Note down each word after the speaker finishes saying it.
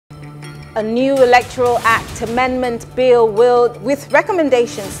A new Electoral Act Amendment Bill will, with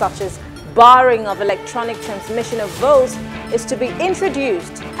recommendations such as barring of electronic transmission of votes, is to be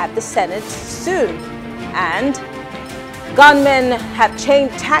introduced at the Senate soon. And gunmen have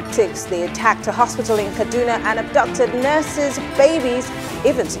changed tactics. They attacked a hospital in Kaduna and abducted nurses, babies,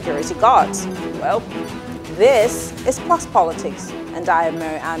 even security guards. Well, this is Plus Politics, and I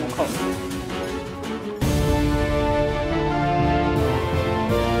am Okon.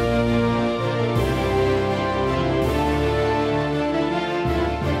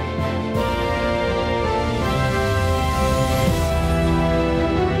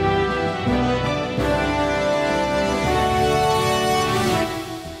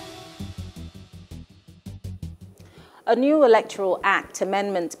 A new Electoral Act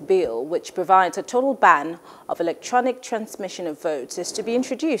Amendment Bill, which provides a total ban of electronic transmission of votes, is to be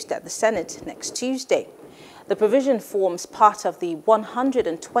introduced at the Senate next Tuesday. The provision forms part of the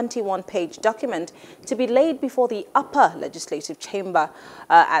 121-page document to be laid before the upper legislative chamber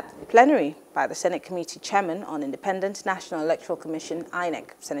at plenary by the Senate Committee Chairman on Independent National Electoral Commission, INEC,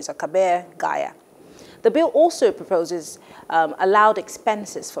 Senator Kabir Gaya. The bill also proposes allowed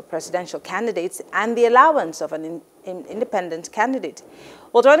expenses for presidential candidates and the allowance of an independent candidate.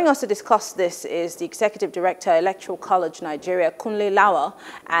 Well, joining us to discuss this is the Executive Director, Electoral College Nigeria, Kunle Lawal,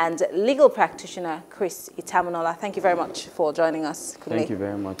 and legal practitioner, Itamunola. Thank you very much for joining us, Kunle. Thank you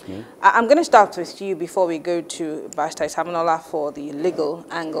very much, ma'am. I'm going to start with you before we go to Barrister Itamunola for the legal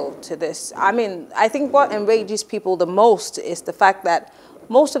angle to this. I mean, I think what enrages people the most is the fact that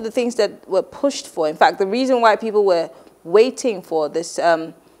most of the things that were pushed for, in fact, the reason why people were waiting for this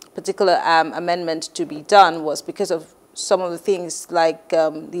particular amendment to be done was because of some of the things like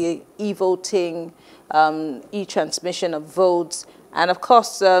the e-voting, e-transmission of votes, and of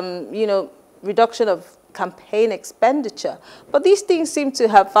course, you know, reduction of campaign expenditure. But these things seem to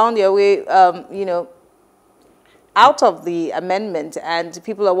have found their way, you know, out of the amendment, and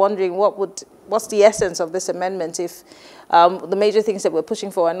people are wondering what's the essence of this amendment if the major things that we're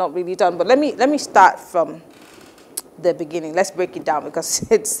pushing for are not really done. But let me start from the beginning. Let's break it down because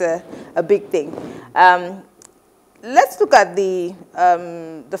it's a big thing. Let's look at the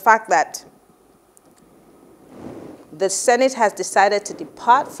fact that the Senate has decided to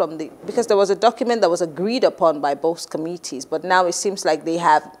depart from because there was a document that was agreed upon by both committees, but now it seems like they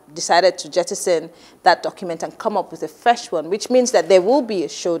have decided to jettison that document and come up with a fresh one, which means that there will be a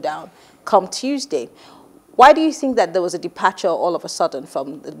showdown come Tuesday. Why do you think that there was a departure all of a sudden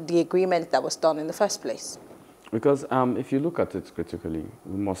from the agreement that was done in the first place? Because if you look at it critically,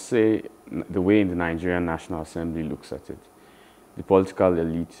 we must say the way the Nigerian National Assembly looks at it, the political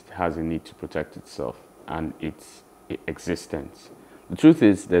elite has a need to protect itself and its existence. The truth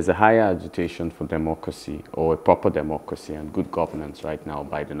is there's a higher agitation for democracy or a proper democracy and good governance right now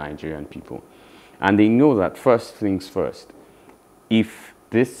by the Nigerian people. And they know that first things first, if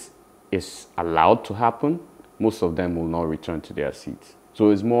this is allowed to happen, most of them will not return to their seats. So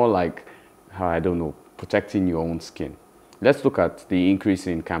it's more like, I don't know, protecting your own skin. Let's look at the increase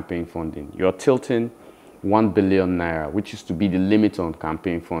in campaign funding. You're tilting 1 billion naira, which used to be the limit on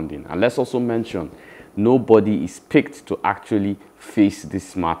campaign funding. And let's also mention, nobody is picked to actually face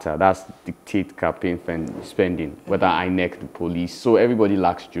this matter. That's dictate campaign spending, whether INEC, the police. So everybody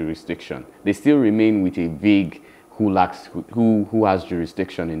lacks jurisdiction. They still remain with a vague who has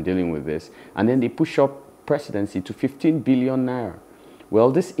jurisdiction in dealing with this. And then they push up presidency to 15 billion naira.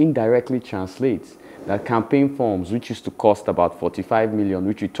 Well, this indirectly translates that campaign forms, which used to cost about 45 million,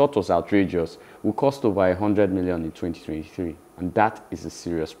 which we thought was outrageous, will cost over 100 million in 2023. And that is a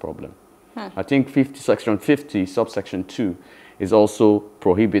serious problem. I think Section 50, subsection 2, is also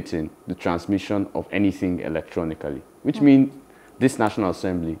prohibiting the transmission of anything electronically, which means this National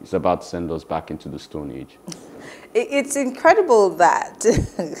Assembly is about to send us back into the Stone Age. It's incredible that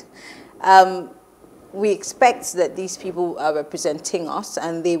we expect that these people are representing us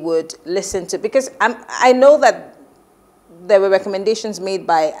and they would listen to, because I know that there were recommendations made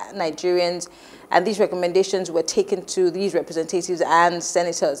by Nigerians and these recommendations were taken to these representatives and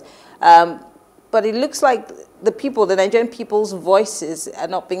senators. But it looks like the Nigerian people's voices are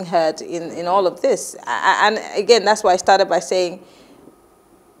not being heard in all of this. And again, that's why I started by saying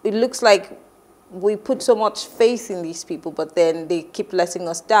it looks like we put so much faith in these people, but then they keep letting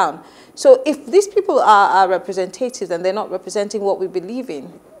us down. So if these people are our representatives and they're not representing what we believe in,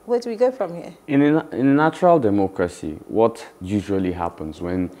 where do we go from here? In a natural democracy, what usually happens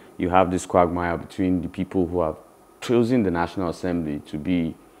when you have this quagmire between the people who have chosen the National Assembly to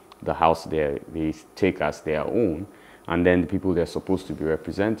be the house they take as their own, and then the people they're supposed to be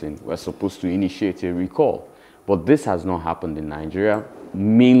representing, we're supposed to initiate a recall. But this has not happened in Nigeria,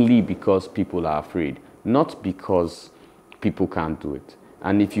 mainly because people are afraid, not because people can't do it.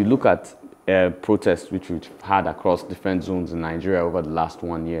 And if you look at protests which we've had across different zones in Nigeria over the last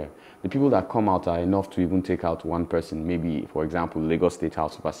 1 year, the people that come out are enough to even take out one person, maybe, for example, Lagos State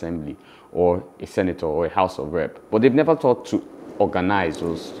House of Assembly, or a senator, or a House of Rep. But they've never thought to organize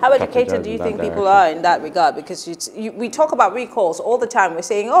those. How educated do you think people are in that regard? Because we talk about recalls all the time. We're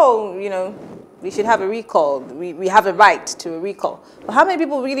saying, oh, you know, we should have a recall. We have a right to a recall. But how many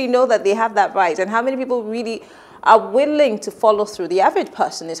people really know that they have that right? And how many people really are willing to follow through? The average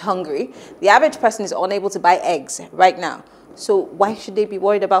person is hungry. The average person is unable to buy eggs right now. So why should they be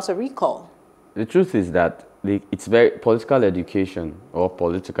worried about a recall? The truth is that it's very political education or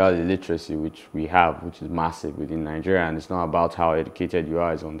political illiteracy, which we have, which is massive within Nigeria, and it's not about how educated you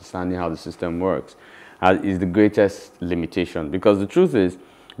are, it's understanding how the system works, is the greatest limitation. Because the truth is,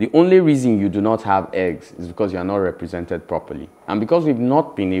 the only reason you do not have eggs is because you are not represented properly. And because we've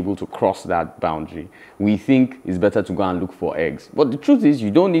not been able to cross that boundary, we think it's better to go and look for eggs. But the truth is,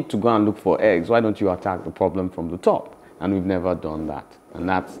 you don't need to go and look for eggs. Why don't you attack the problem from the top? And we've never done that. And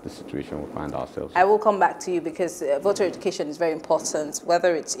that's the situation we find ourselves in. I will come back to you because voter education is very important,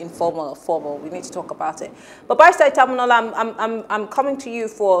 whether it's informal or formal. We need to talk about it. But Barrister Itamunola, I'm coming to you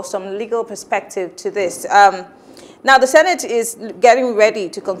for some legal perspective to this. Now, the Senate is getting ready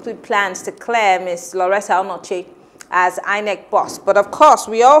to conclude plans to declare Ms. Loretta Onoche as INEC boss. But of course,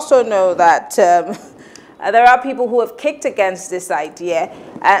 we also know that there are people who have kicked against this idea.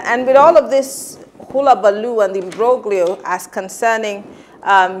 And with all of this hullabaloo and the imbroglio as concerning,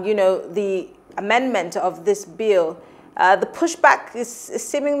 you know, the amendment of this bill, the pushback is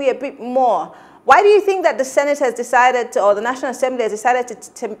seemingly a bit more. Why do you think that the Senate has decided to, or the National Assembly has decided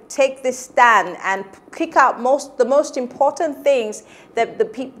to take this stand and kick out the most important things that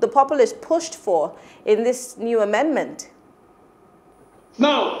the populace pushed for in this new amendment?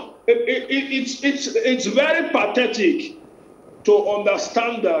 Now, it's very pathetic to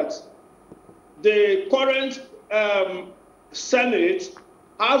understand that the current Senate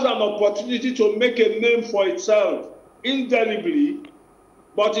has an opportunity to make a name for itself indelibly,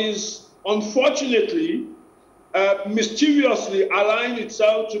 but is unfortunately mischievously allowing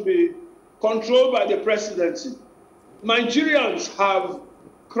itself to be controlled by the presidency. Nigerians have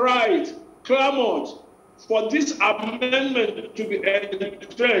cried, clamored for this amendment to be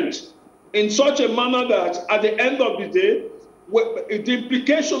entrenched in such a manner that at the end of the day, the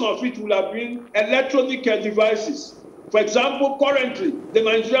implication of it will have been electronic devices. For example, currently, the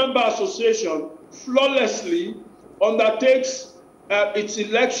Nigerian Bar Association flawlessly undertakes its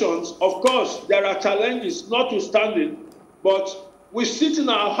elections. Of course, there are challenges notwithstanding, but we sit in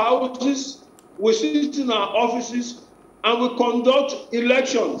our houses, we sit in our offices, and we conduct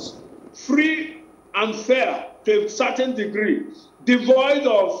elections free and fair to a certain degree, devoid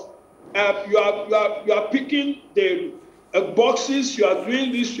of you are picking the boxes, you are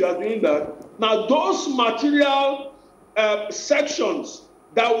doing this, you are doing that. Now, those material sections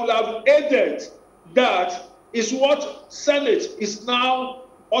that would have aided that is what Senate is now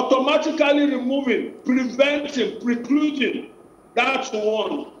automatically removing, preventing, precluding. That's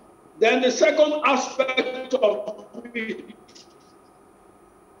one. Then the second aspect of it.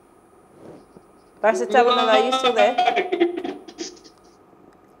 Barrister Itamunola, are you still there?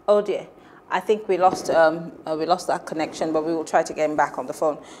 Oh dear. I think we lost that connection, but we will try to get him back on the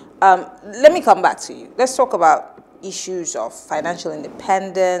phone. Let me come back to you. Let's talk about issues of financial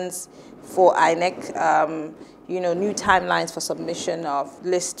independence for INEC, you know, new timelines for submission of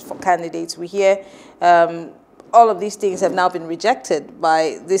lists for candidates. We hear all of these things have now been rejected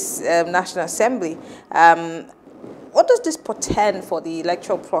by this National Assembly. What does this portend for the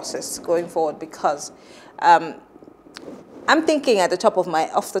electoral process going forward? Because I'm thinking off the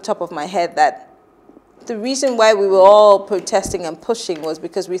top of my head that the reason why we were all protesting and pushing was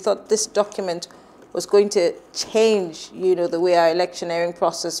because we thought this document was going to change, you know, the way our electioneering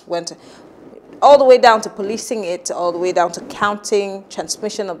process went, all the way down to policing it, all the way down to counting,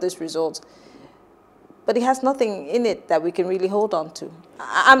 transmission of this result. But it has nothing in it that we can really hold on to.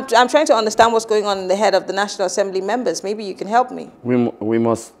 I'm trying to understand what's going on in the head of the National Assembly members. Maybe you can help me. We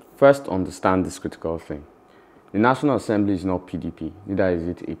must first understand this critical thing. The National Assembly is not PDP, neither is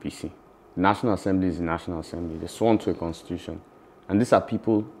it APC. The National Assembly is the National Assembly. They're sworn to a constitution. And these are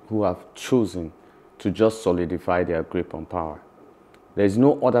people who have chosen to just solidify their grip on power. There is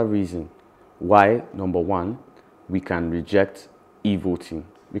no other reason why, number one, we can reject e-voting.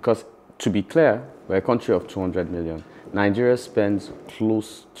 Because to be clear, we're a country of 200 million. Nigeria spends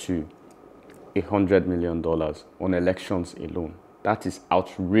close to $100 million on elections alone. That is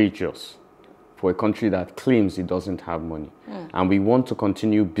outrageous for a country that claims it doesn't have money. And we want to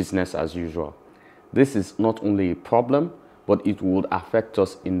continue business as usual. This is not only a problem, but it would affect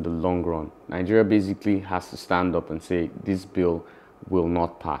us in the long run. Nigeria basically has to stand up and say, this bill will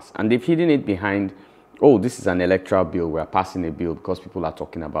not pass. And they've hidden it behind, oh, this is an electoral bill, we're passing a bill because people are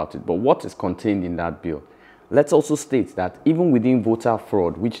talking about it. But what is contained in that bill? Let's also state that even within voter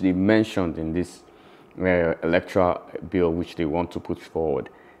fraud, which they mentioned in this electoral bill which they want to put forward,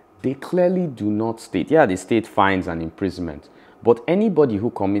 they clearly do not state, yeah, they state fines and imprisonment, but anybody who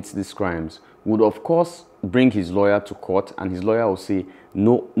commits these crimes would of course bring his lawyer to court, and his lawyer will say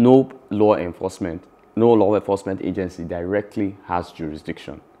no law enforcement agency directly has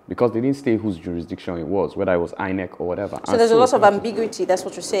jurisdiction, because they didn't state whose jurisdiction it was, whether it was INEC or whatever. So there's a lot of ambiguity, that's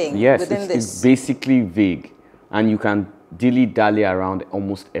what you're saying? Yes, within this. It's basically vague, and you can dilly-dally around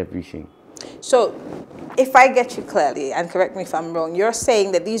almost everything. So, if I get you clearly, and correct me if I'm wrong, you're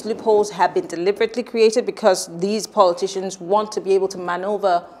saying that these loopholes have been deliberately created because these politicians want to be able to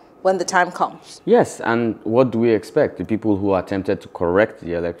maneuver when the time comes? Yes, and what do we expect? The people who are tempted to correct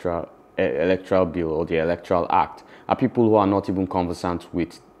the electoral bill or the Electoral Act are people who are not even conversant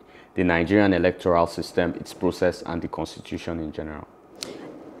with the Nigerian electoral system, its process, and the Constitution in general.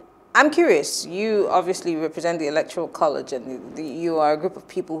 I'm curious, you obviously represent the Electoral College, and you are a group of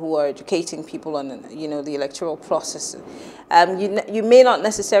people who are educating people on, you know, the electoral process. You may not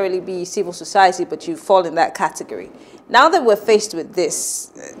necessarily be civil society, but you fall in that category. Now that we're faced with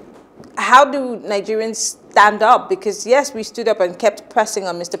this, how do Nigerians stand up? Because yes, we stood up and kept pressing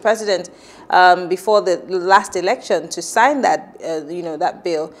on Mr. President before the last election to sign that, you know, that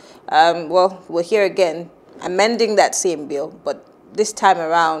bill. Well, we're here again, amending that same bill, but this time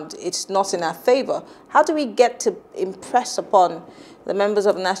around, it's not in our favor. How do we get to impress upon the members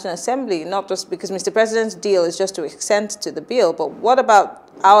of the National Assembly, not just because Mr. President's deal is just to assent to the bill, but what about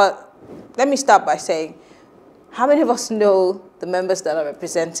let me start by saying, how many of us know the members that are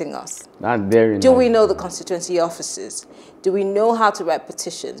representing us? Do we know the constituency offices? Do we know how to write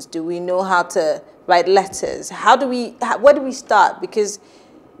petitions? Do we know how to write letters? Where do we start? Because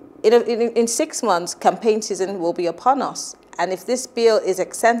in 6 months, campaign season will be upon us. And if this bill is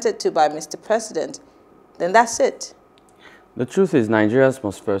accented to by Mr. President, then that's it. The truth is, Nigerians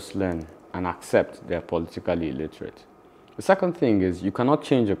must first learn and accept they are politically illiterate. The second thing is, you cannot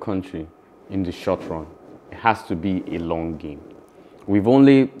change a country in the short run. It has to be a long game. We've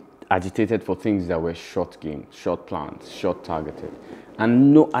only agitated for things that were short games, short plans, short targeted.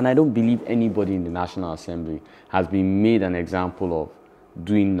 And I don't believe anybody in the National Assembly has been made an example of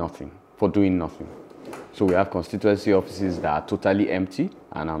doing nothing. So we have constituency offices that are totally empty,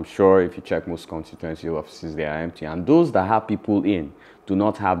 and I'm sure if you check most constituency offices, they are empty. And those that have people in do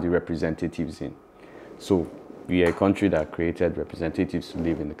not have the representatives in. So we are a country that created representatives to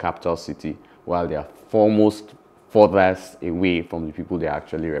live in the capital city while they are foremost furthest away from the people they are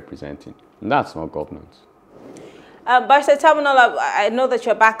actually representing. And that's not governance. Barrister Itamunola, I know that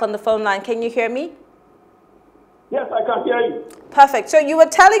you're back on the phone line. Can you hear me? Yes, I can hear you. Perfect. So you were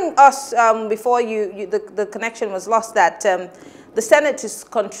telling us before the connection was lost that the Senate is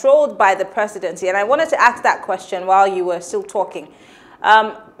controlled by the presidency. And I wanted to ask that question while you were still talking.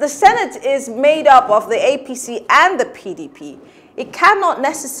 The Senate is made up of the APC and the PDP. It cannot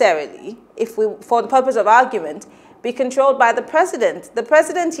necessarily, for the purpose of argument, be controlled by the president. The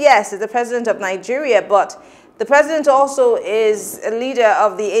president, yes, is the president of Nigeria, but the president also is a leader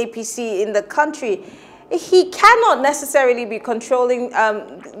of the APC in the country. He cannot necessarily be controlling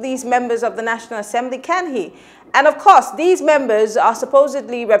these members of the National Assembly, can he? And of course, these members are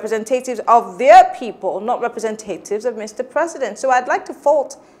supposedly representatives of their people, not representatives of Mr. President. So I'd like to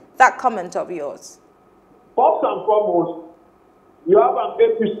fault that comment of yours. First and foremost, you have an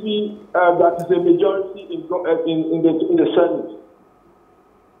APC that is a majority in the Senate.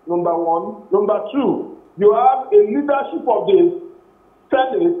 Number one. Number two, you have a leadership of the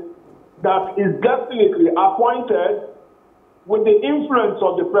Senate that is definitely appointed with the influence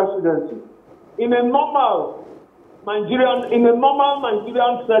of the presidency. In a normal Nigerian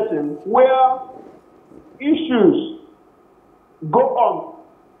setting where issues go on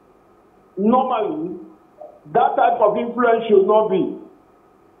normally, that type of influence should not be.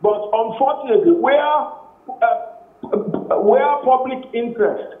 But unfortunately, where public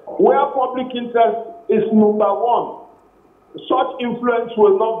interest is number one, such influence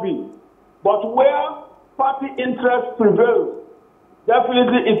will not be. But where party interest prevails,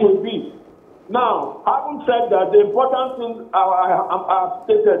 definitely it will be. Now, having said that, the important thing I have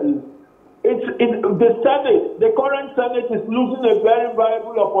stated is, the current Senate is losing a very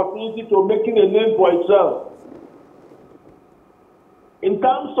valuable opportunity to making a name for itself. In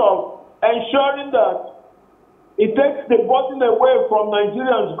terms of ensuring that it takes the burden away from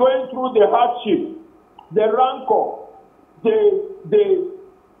Nigerians going through the hardship, the rancor,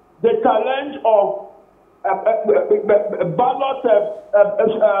 the challenge of ballot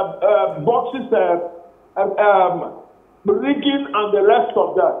boxes, rigging, and the rest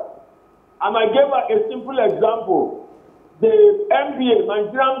of that. And I gave a simple example. The NBA,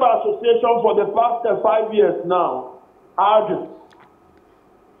 Nigerian Bar Association, for the past 5 years now, had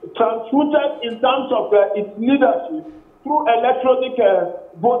transmuted in terms of its leadership through electronic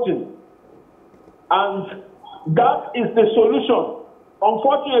voting. And that is the solution.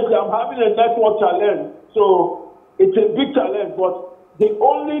 Unfortunately, I'm having a network challenge, so it's a big challenge. But the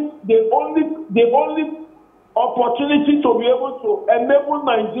only opportunity to be able to enable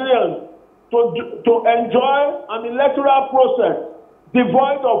Nigerians to enjoy an electoral process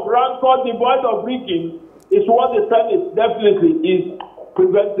devoid of rancor, devoid of rigging, is what the Senate definitely is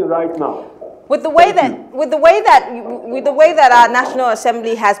preventing right now. With the way that our National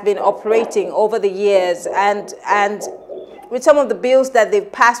Assembly has been operating over the years, and with some of the bills that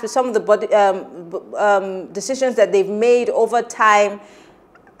they've passed, with some of the decisions that they've made over time,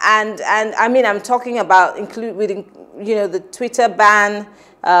 and I mean, I'm talking about including, you know, the Twitter ban,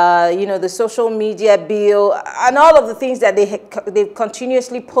 you know, the social media bill, and all of the things that they've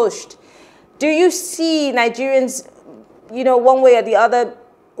continuously pushed. Do you see Nigerians, you know, one way or the other,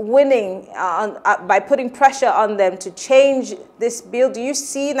 winning by putting pressure on them to change this bill? Do you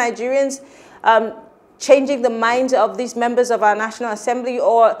see Nigerians changing the minds of these members of our National Assembly,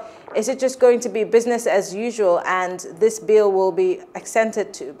 or is it just going to be business as usual and this bill will be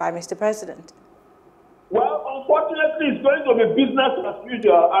assented to by Mr. President? Well, unfortunately, it's going to be business as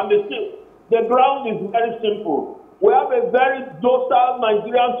usual, and the ground is very simple. We have a very docile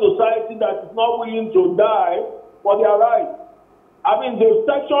Nigerian society that is not willing to die for their rights. I mean, the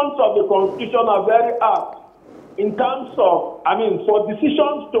sections of the Constitution are very apt in terms of, I mean, for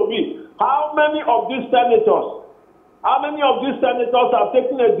decisions to be. How many of these senators have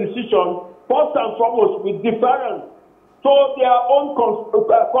taken a decision, first and foremost, with deference to their own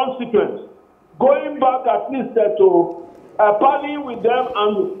constituents, going back at least to parleying with them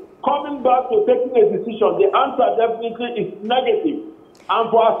and coming back to taking a decision? The answer definitely is negative. And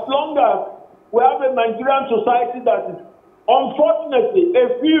for as long as we have a Nigerian society that is, unfortunately,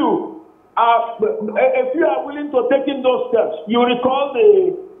 a few are willing to take in those steps. You recall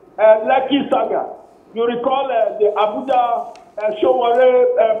the Lekki saga. You recall the Abuja Showore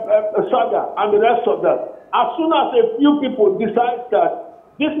saga and the rest of that. As soon as a few people decide that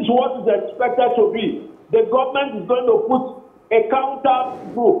this is what is expected to be, the government is going to put a counter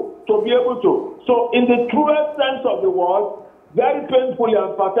group to be able to. So in the truest sense of the word, very painfully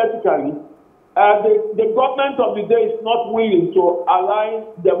and pathetically, the government of the day is not willing to align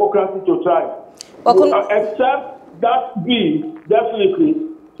democracy to thrive. Except that bill, definitely,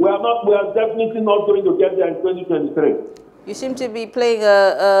 we are definitely not going to get there in 2023. You seem to be playing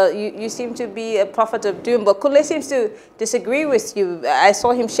you seem to be a prophet of doom, but Kunle seems to disagree with you. I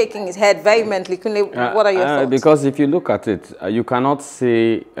saw him shaking his head vehemently. Kunle, what are your thoughts? Because if you look at it, you cannot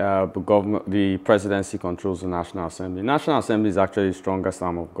say the presidency controls the National Assembly. National Assembly is actually the strongest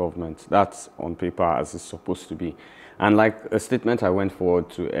arm of government. That's on paper as it's supposed to be. And like a statement I went forward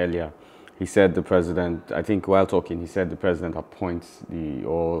to earlier, he said the president, I think while talking, he said the president appoints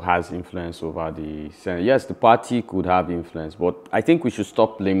or has influence over the Senate. Yes, the party could have influence, but I think we should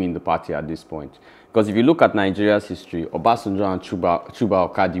stop blaming the party at this point. Because if you look at Nigeria's history, Obasanjo and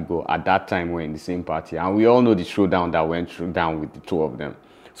Chuba Okadigo at that time were in the same party. And we all know the showdown that went down with the two of them.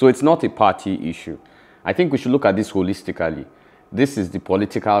 So it's not a party issue. I think we should look at this holistically. This is the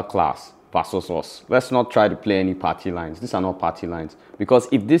political class versus us. Let's not try to play any party lines. These are not party lines. Because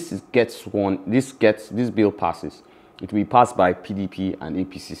if this bill passes, it will be passed by PDP and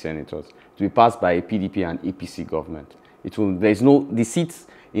APC senators. It will be passed by a PDP and APC government. The seats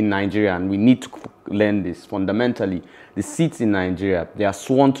in Nigeria, and we need to learn this fundamentally, the seats in Nigeria, they are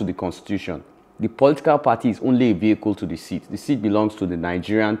sworn to the Constitution. The political party is only a vehicle to the seat. The seat belongs to the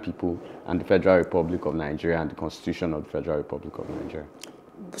Nigerian people and the Federal Republic of Nigeria and the Constitution of the Federal Republic of Nigeria.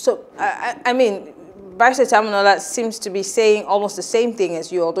 So, I mean, Barrister Itamunola seems to be saying almost the same thing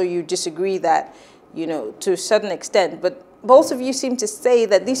as you, although you disagree that, you know, to a certain extent. But both of you seem to say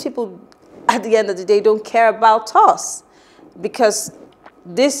that these people, at the end of the day, don't care about us, because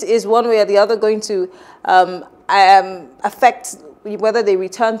this is one way or the other going to affect whether they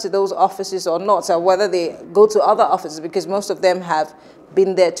return to those offices or not, or whether they go to other offices, because most of them have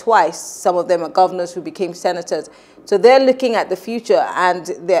been there twice. Some of them are governors who became senators. So they're looking at the future, and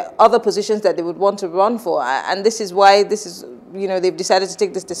there are other positions that they would want to run for. And this is why this is you know, they've decided to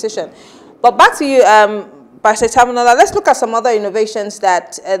take this decision. But back to you, Barrister Itamunola, let's look at some other innovations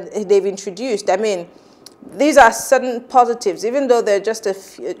that they've introduced. I mean, these are certain positives, even though they're just a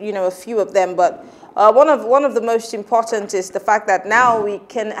few of them. But one of the most important is the fact that now we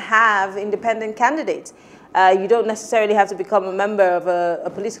can have independent candidates. You don't necessarily have to become a member of a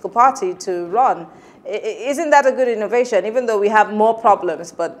political party to run. Isn't that a good innovation, even though we have more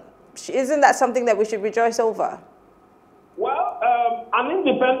problems? But isn't that something that we should rejoice over? Well, an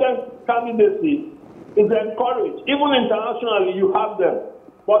independent candidacy is encouraged. Even internationally, you have them.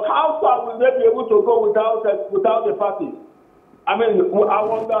 But how far will they be able to go without the party? I mean,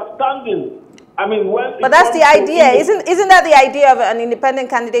 our understanding. I mean, but that's the idea, isn't that the idea of an independent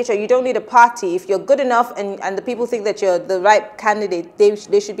candidature? You don't need a party. If you're good enough and the people think that you're the right candidate, they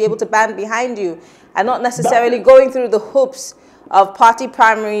should be able to band behind you and not necessarily going through the hoops of party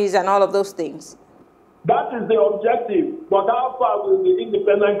primaries and all of those things. That is the objective. But how far will the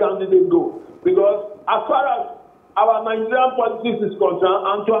independent candidate go? Because as far as our Nigerian politics is concerned,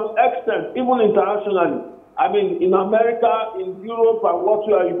 and to an extent, even internationally, I mean, in America, in Europe, and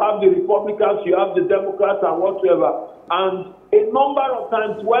whatsoever, you have the Republicans, you have the Democrats, and whatsoever. And a number of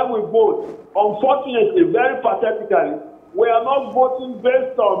times when we vote, unfortunately, very pathetically, we are not voting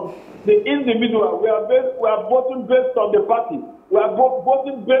based on the individual. We are voting based on the party. We are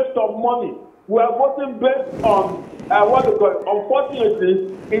voting based on money. We are voting based on what they call it.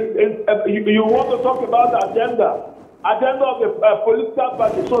 Unfortunately, you want to talk about agenda of the political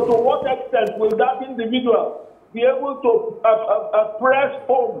party. So to what extent will that individual be able to press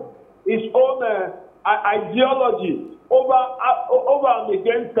home his own ideology over and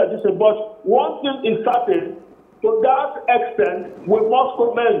against tradition? But one thing is certain, to that extent, we must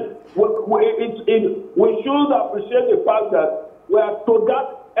commend. We should appreciate the fact that we are, to that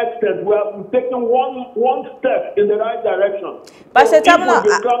extent, we are taking one step in the right direction. But so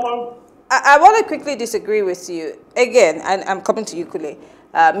I want to quickly disagree with you. Again, and I'm coming to you, Kunle.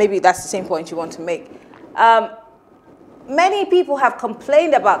 Maybe that's the same point you want to make. Many people have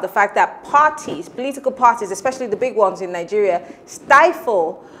complained about the fact that parties, political parties, especially the big ones in Nigeria,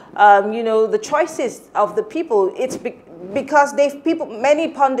 stifle, the choices of the people. It's because many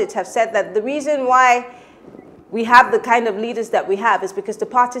pundits have said that the reason why we have the kind of leaders that we have is because the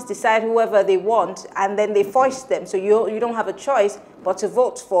parties decide whoever they want and then they foist them. So you don't have a choice but to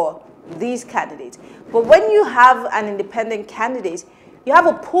vote for these candidates. But when you have an independent candidate, you have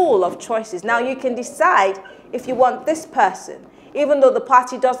a pool of choices. Now you can decide if you want this person, even though the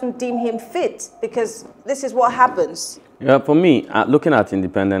party doesn't deem him fit, because this is what happens. Yeah, for me, looking at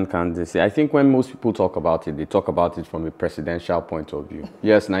independent candidacy, I think when most people talk about it, they talk about it from a presidential point of view.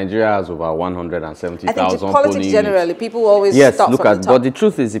 Yes, Nigeria has over 170,000 I think politics generally, people always start from the top. But the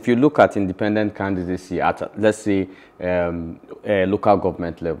truth is, if you look at independent candidacy at, let's say, a local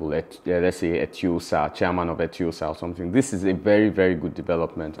government level, let's say ETIOSA, chairman of ETIOSA or something, this is a very, very good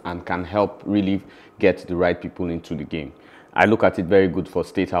development and can help really get the right people into the game. I look at it very good for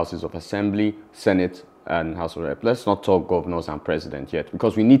state houses of assembly, Senate, and House of Rep. Let's not talk governors and president yet,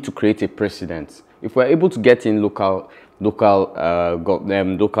 because we need to create a precedent. If we're able to get in local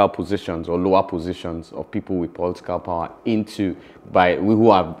positions or lower positions of people with political power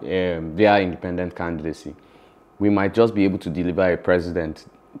who have their independent candidacy, we might just be able to deliver a president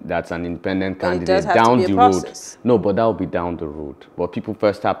that's an independent candidate down the road. No, but that will be down the road. But people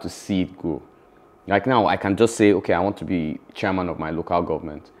first have to see it go. Like now, I can just say, okay, I want to be chairman of my local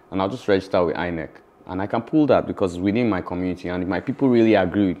government, and I'll just register with INEC. And I can pull that because it's within my community. And if my people really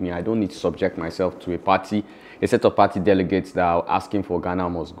agree with me, I don't need to subject myself to a set of party delegates that are asking for Ghana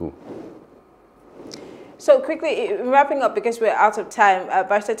must go. So quickly, wrapping up because we're out of time,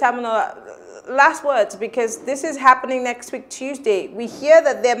 Barrister Itamunola, last words, because this is happening next week, Tuesday. We hear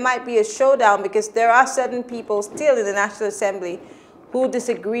that there might be a showdown because there are certain people still in the National Assembly who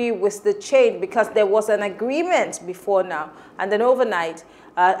disagree with the change because there was an agreement before now. And then overnight,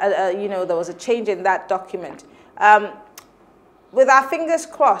 there was a change in that document. With our fingers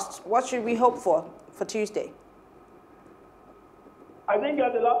crossed, what should we hope for Tuesday? I think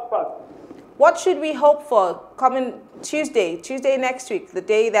at the last part. What should we hope for coming Tuesday next week, the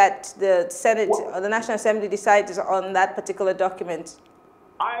day that the Senate or the National Assembly decides on that particular document?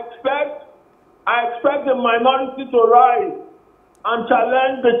 I expect the minority to rise and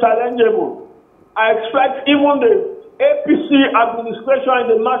challenge the challengeable. I expect even the APC administration in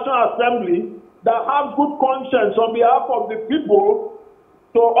the National Assembly that have good conscience on behalf of the people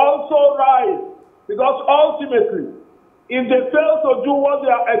to also rise, because ultimately, if they fail to do what they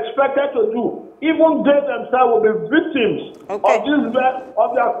are expected to do, even they themselves will be victims of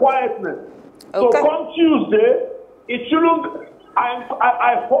their quietness. So come Tuesday, it shouldn't.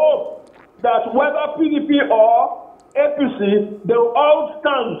 I hope that whether PDP or APC, they will all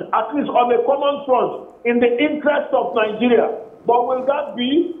stand at least on a common front in the interest of Nigeria. But will that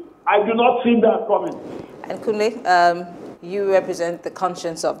be? I do not see that coming. And Kunle, you represent the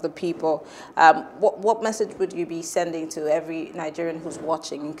conscience of the people. What message would you be sending to every Nigerian who's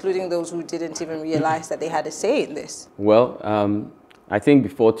watching, including those who didn't even realize that they had a say in this? Well, I think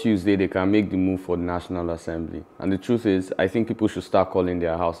before Tuesday, they can make the move for the National Assembly. And the truth is, I think people should start calling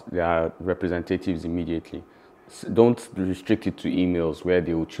their representatives immediately. Don't restrict it to emails where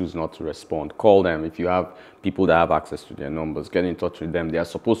they will choose not to respond. Call them. If you have people that have access to their numbers, get in touch with them. They are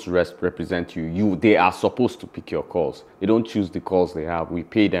supposed to represent you. They are supposed to pick your calls. They don't choose the calls they have. We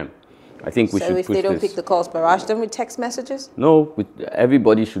pay them. I think we should push this. So if they don't pick the calls, barrage them with text messages? No,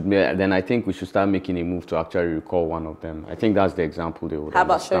 everybody should. Then I think we should start making a move to actually recall one of them. I think that's the example they would. How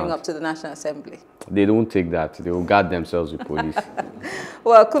about showing up to the National Assembly? They don't take that. They will guard themselves with police.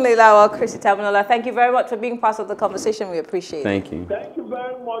 Well, Kunle Lawal, Itamunola, thank you very much for being part of the conversation. We appreciate it. Thank you. Thank you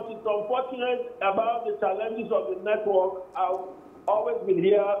very much. It's unfortunate about the challenges of the network. I've always been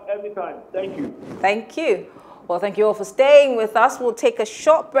here anytime. Thank you. Thank you. Well, thank you all for staying with us. We'll take a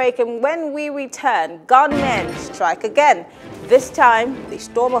short break, and when we return, gunmen strike again. This time, they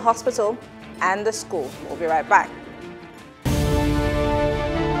storm a hospital and a school. We'll be right back.